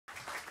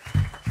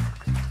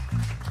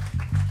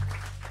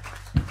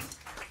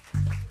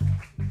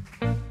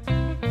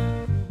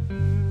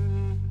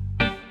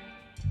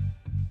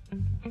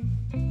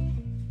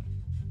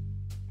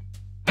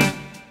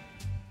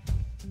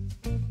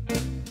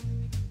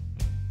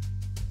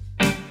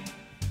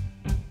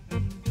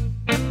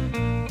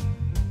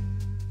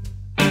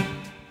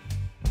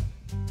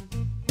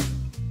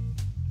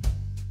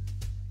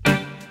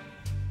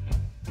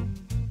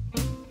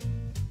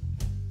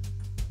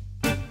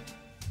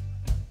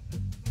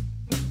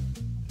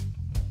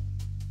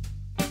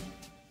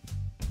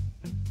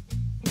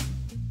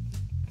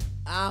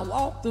I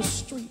walk the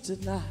streets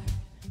at night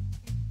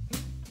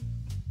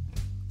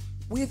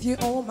with you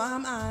on my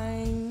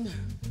mind.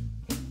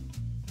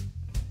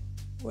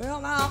 Well,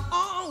 now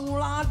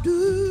all I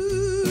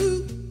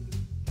do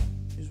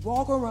is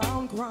walk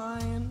around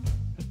crying.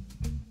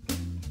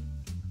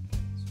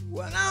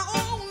 Well, now,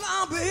 oh,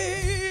 now,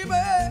 baby,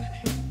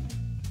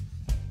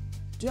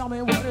 tell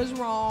me what is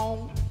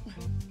wrong.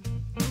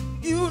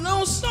 You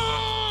know,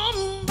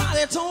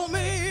 somebody told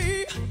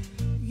me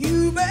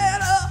you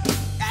better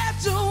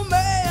get your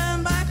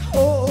man back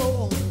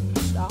home.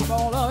 Stop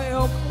all of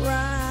your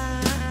crying.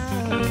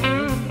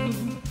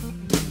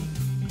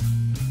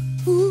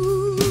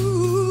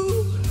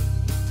 Ooh,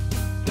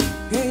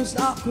 can't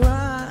stop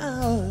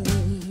crying.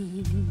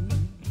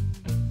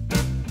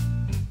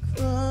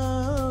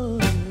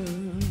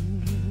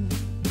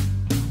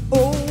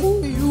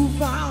 Oh, you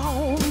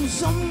found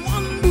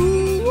someone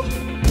new,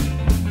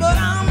 but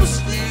I'm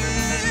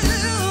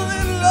still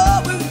in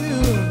love with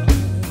you.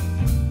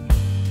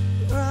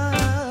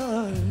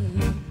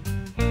 Crying,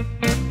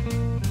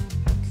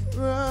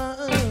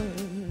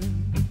 crying.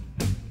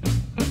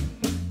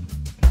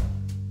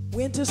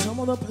 Went to some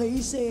of the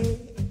places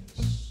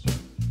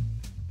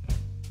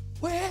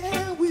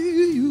where we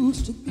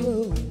used to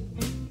go,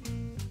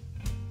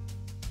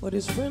 but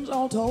his friends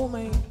all told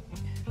me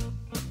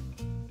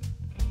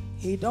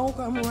he don't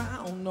come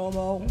around no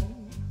more.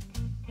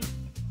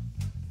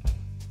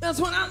 That's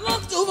when I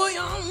looked over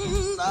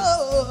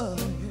yonder.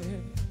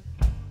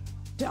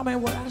 Tell me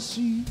what I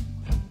see.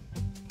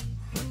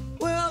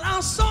 Well, I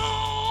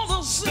saw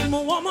the same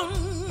woman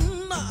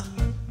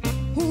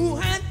who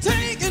had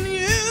taken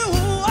you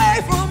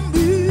away from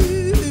me.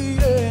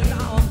 And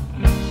I'm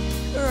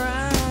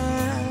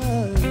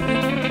crying.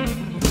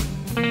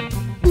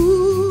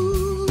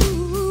 Ooh,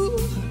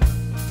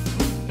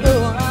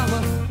 oh, I'm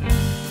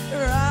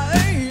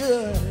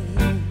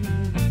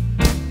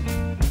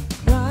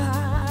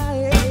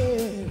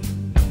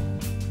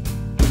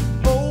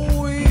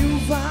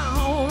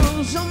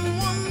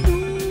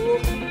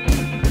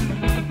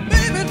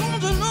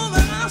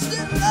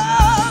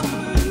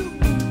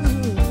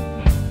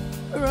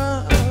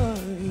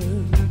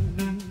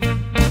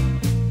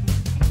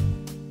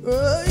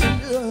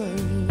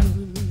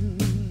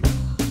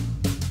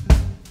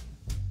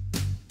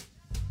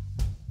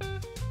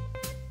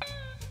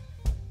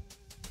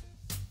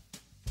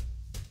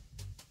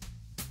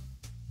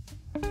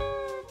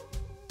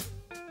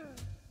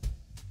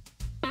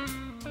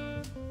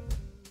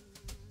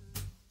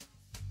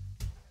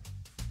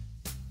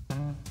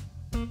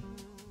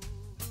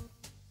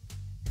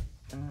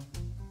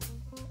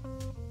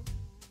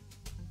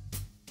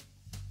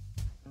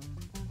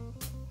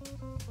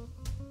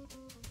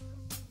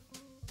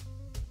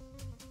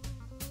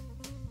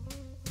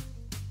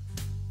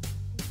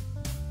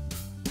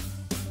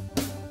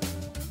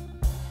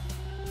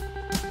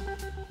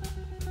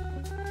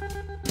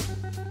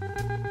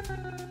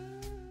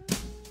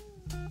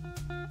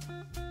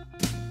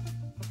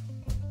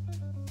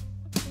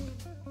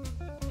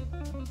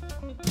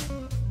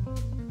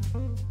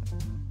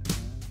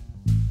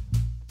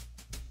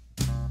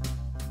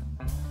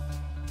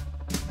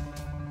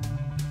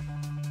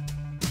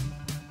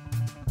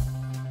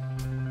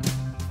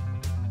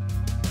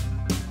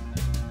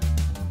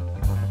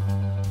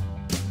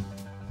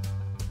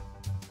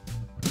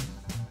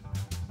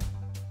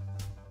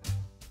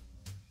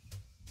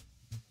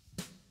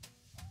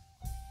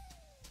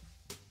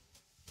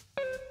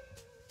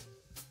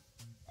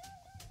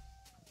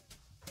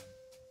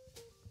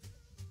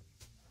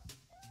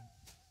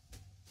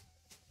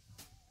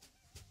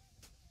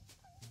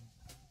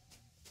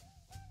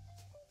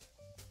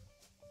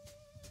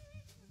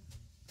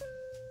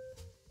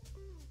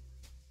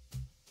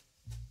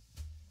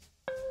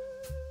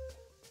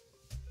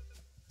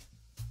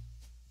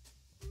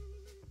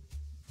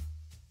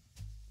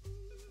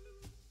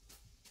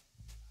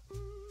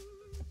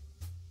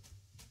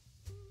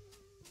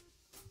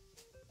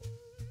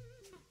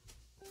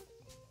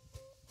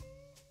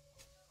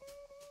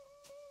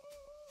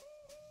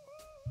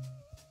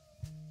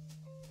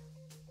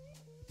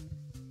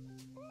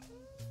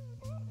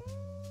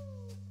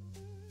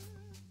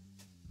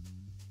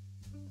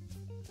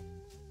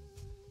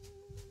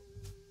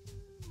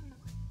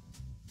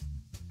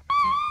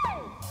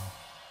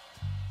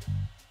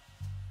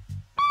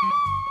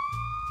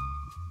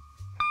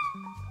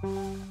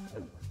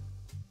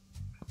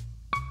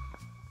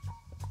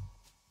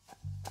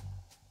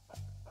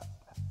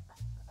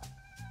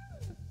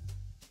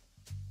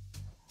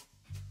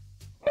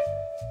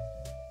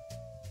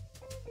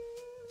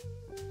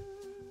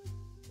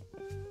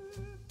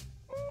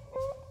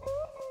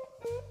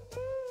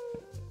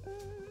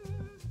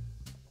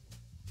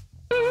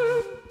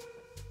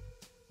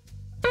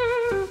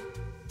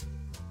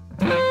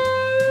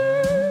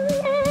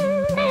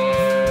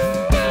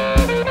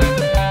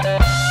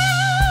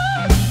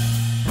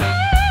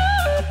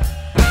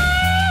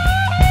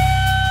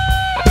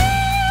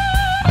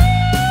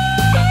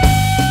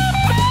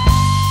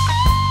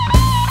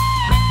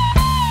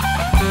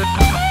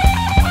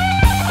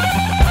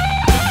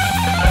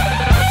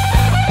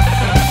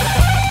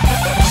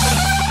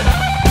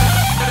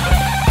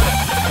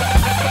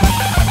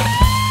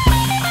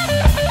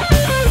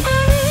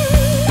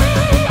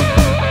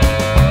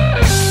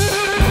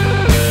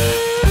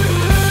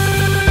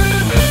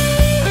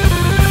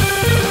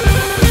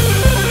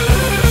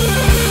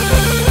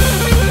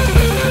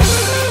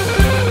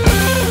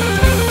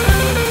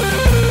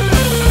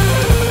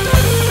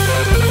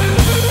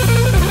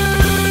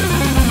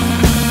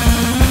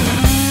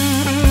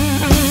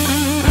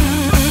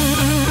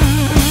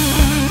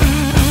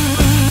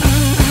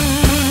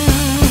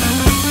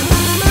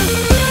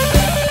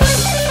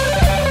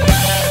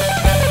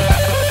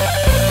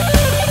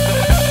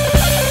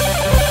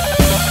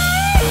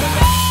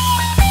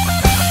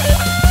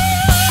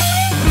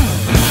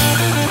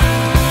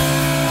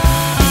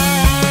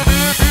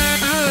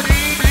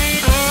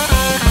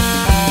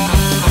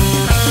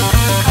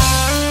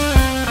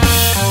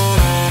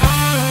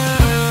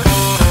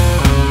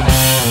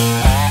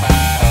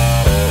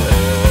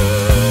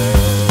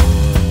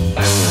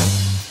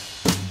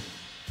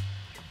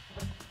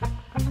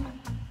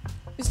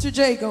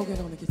J. Gogan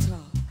on the guitar.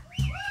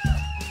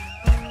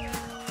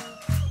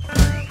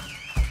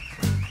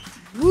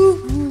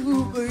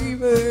 Ooh,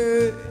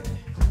 baby,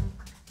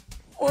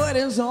 what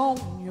is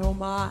on your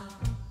mind?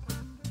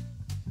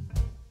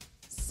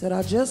 Said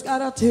I just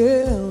gotta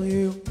tell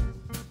you,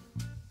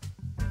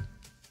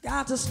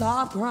 got to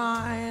stop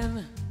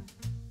crying.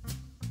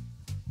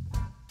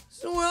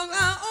 So well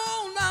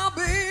now,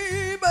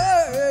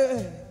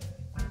 baby,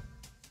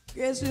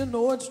 guess you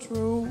know it's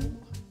true.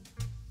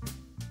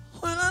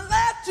 When I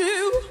let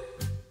you,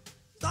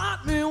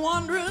 got me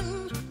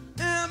wondering,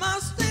 am I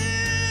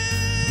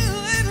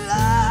still in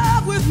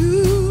love with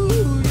you?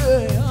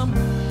 Yeah, I'm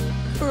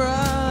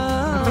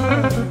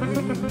crying.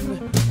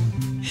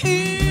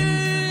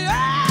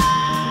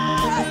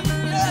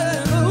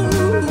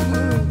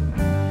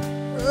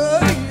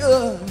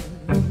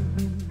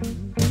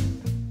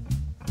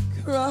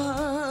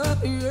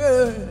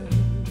 Crying.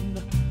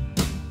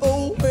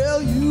 Oh,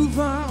 well, you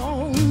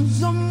found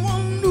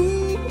someone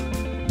new.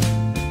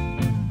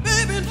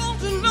 Baby, don't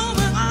you know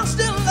that I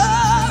still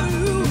love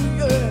you?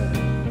 Yeah.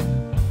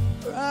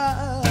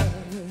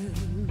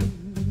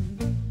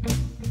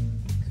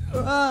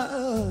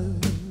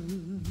 Crying.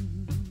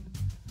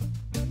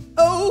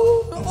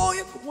 Oh,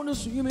 you're gonna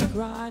see me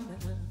crying now.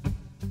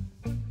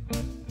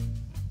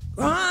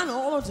 Crying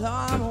all the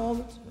time, all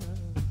the time.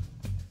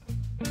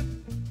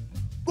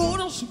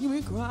 Gonna see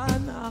me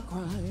crying now,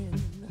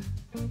 crying.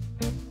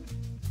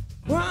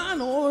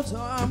 Crying all the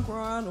time,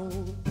 crying all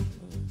the time.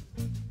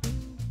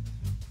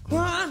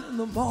 Crying in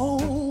the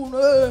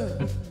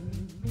morning.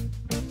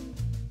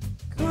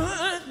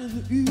 Crying in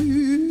the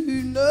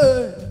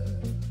evening.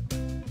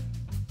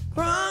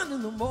 Crying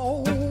in the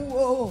morning.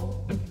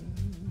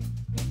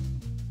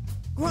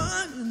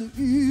 Crying in the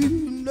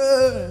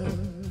evening.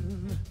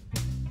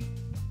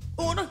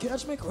 Gonna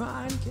catch me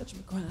crying, catch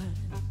me crying.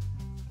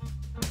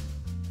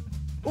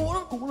 Oh,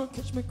 you're gonna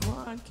catch me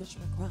crying, catch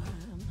me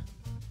crying.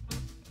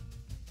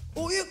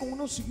 Oh, you're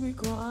gonna see me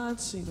crying,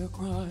 see me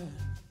crying.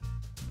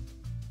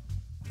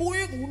 Oh,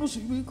 you're gonna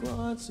see me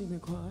crying, see me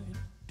crying.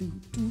 Do,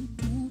 do,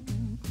 do, do,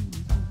 do.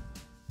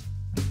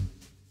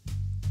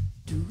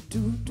 Do, do,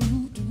 do,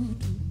 do,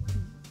 do.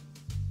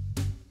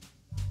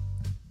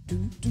 Do,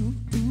 do,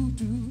 do,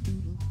 do, do.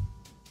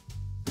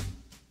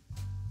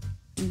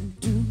 Do,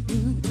 do, do,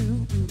 do,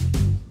 do.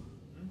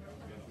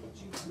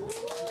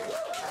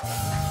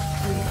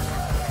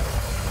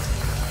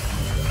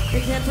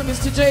 Big hand for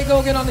Mr. J.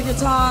 Gogan on the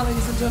guitar,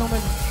 ladies and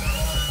gentlemen.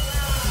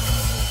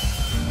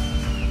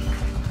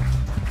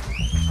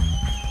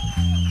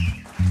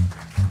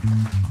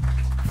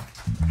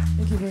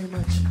 Thank you very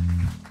much.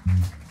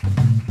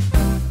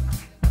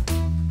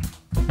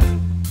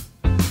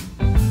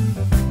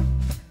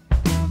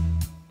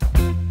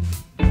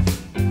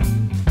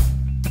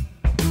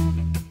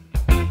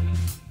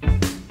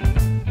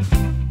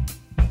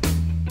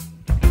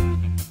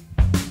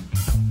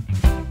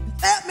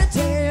 Let me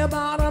tell you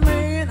about a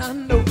man I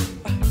know.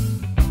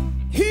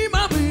 He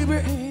my baby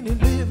and he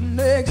live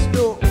next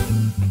door.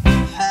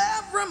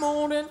 Every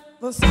morning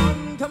the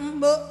sun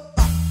come up,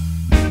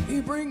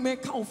 he bring me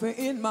coffee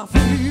in my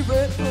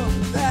favorite cup.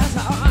 That's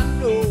how I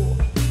know.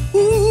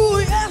 Ooh,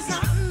 yes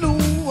I know.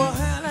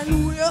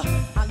 Hallelujah,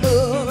 I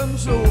love him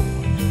so.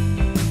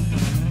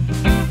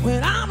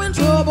 When I'm in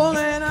trouble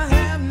and I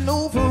have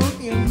no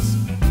friends,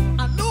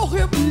 I know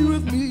he'll be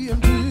with me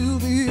until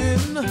the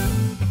end.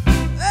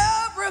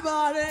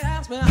 Everybody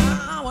asks me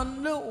how I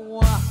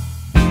know.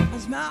 I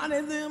smiled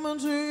at them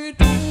until he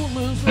told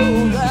me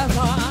so. That's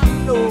how I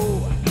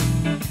know.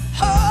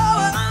 Oh,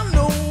 and I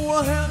know,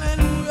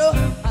 hallelujah,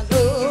 I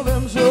love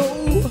him so.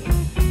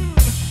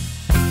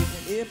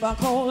 And if I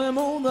call him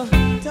on the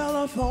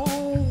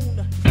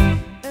telephone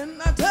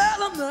and I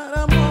tell him that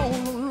I'm all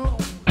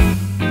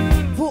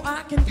alone, for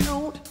I can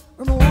count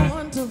from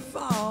 1 to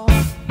 5,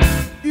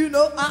 you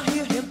know I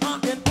hear him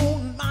knocking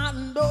on my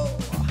door.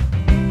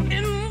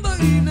 In the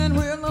evening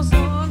when the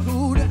sun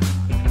goes down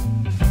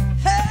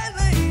and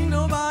there ain't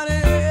nobody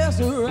else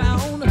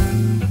around,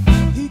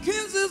 he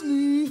kisses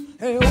me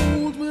and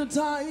holds me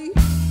tight.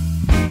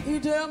 He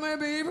tell me,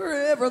 baby,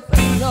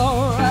 everything's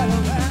alright.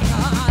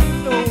 I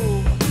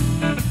know,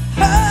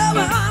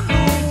 I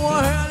know,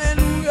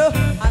 hallelujah,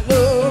 I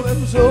love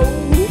him so.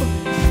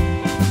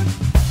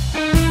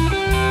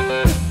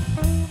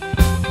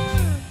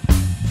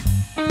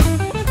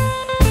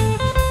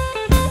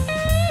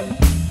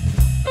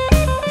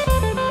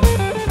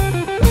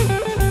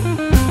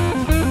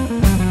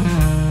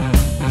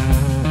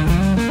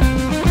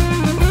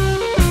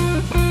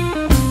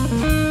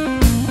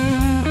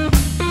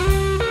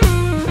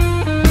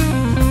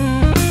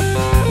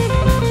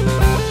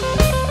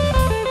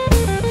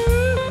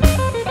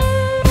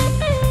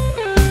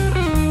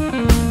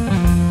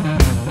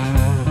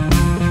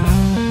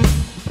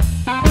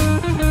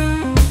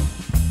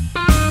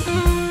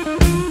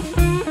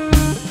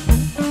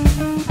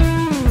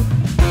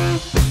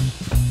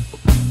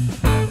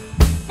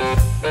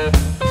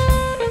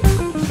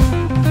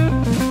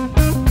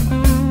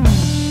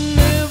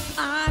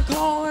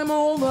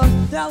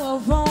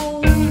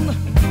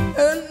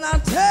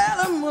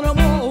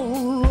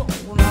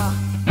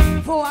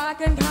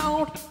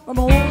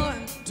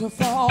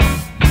 call.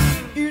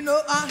 You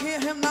know I hear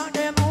him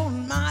knocking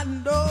on my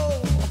door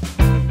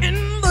in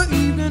the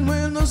evening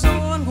when the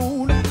sun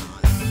goes down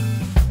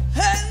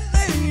and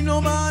there ain't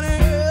nobody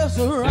else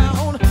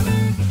around.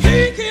 He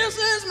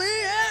kisses me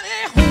and he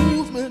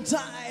holds me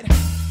tight.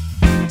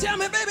 Tell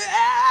me, baby,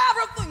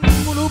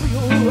 everything's gonna be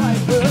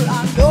alright. Well,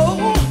 I know,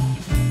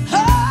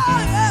 oh,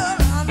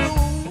 yeah, I know,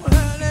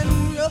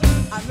 hallelujah,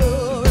 I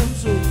love him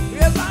so.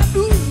 Yes, I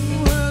do,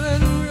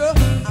 hallelujah,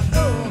 I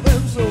love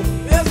him so.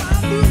 Yes, I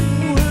do,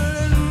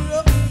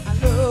 hallelujah, I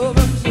love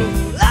him so.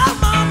 Love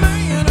my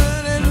man,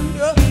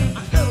 hallelujah,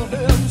 I love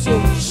him so.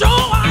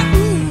 Sure I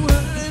do,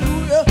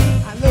 hallelujah,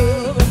 I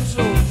love him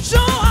so.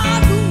 Sure I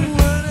do,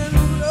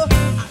 hallelujah,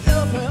 I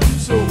love him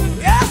so.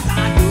 Yes,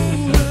 I do,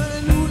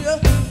 hallelujah,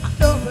 I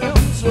love him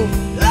so.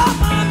 Love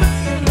my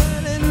man,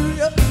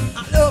 hallelujah,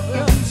 I love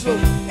him so.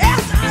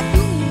 Yes, I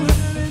do,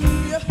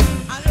 hallelujah,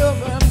 I love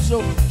him so.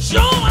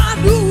 Sure I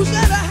do,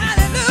 said a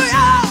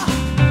hallelujah,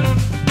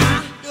 I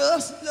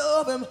just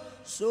love him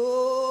so.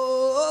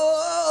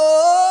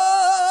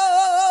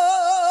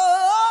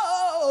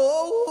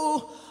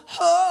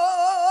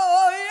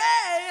 Oh,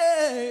 yeah,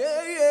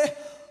 yeah,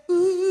 yeah.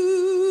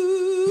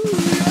 Ooh,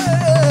 yeah.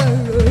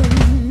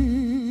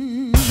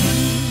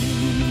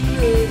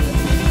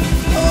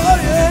 Oh,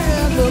 yeah,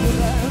 yeah, love him.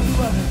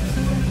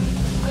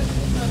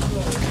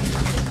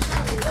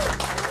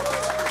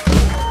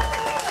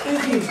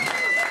 Thank you.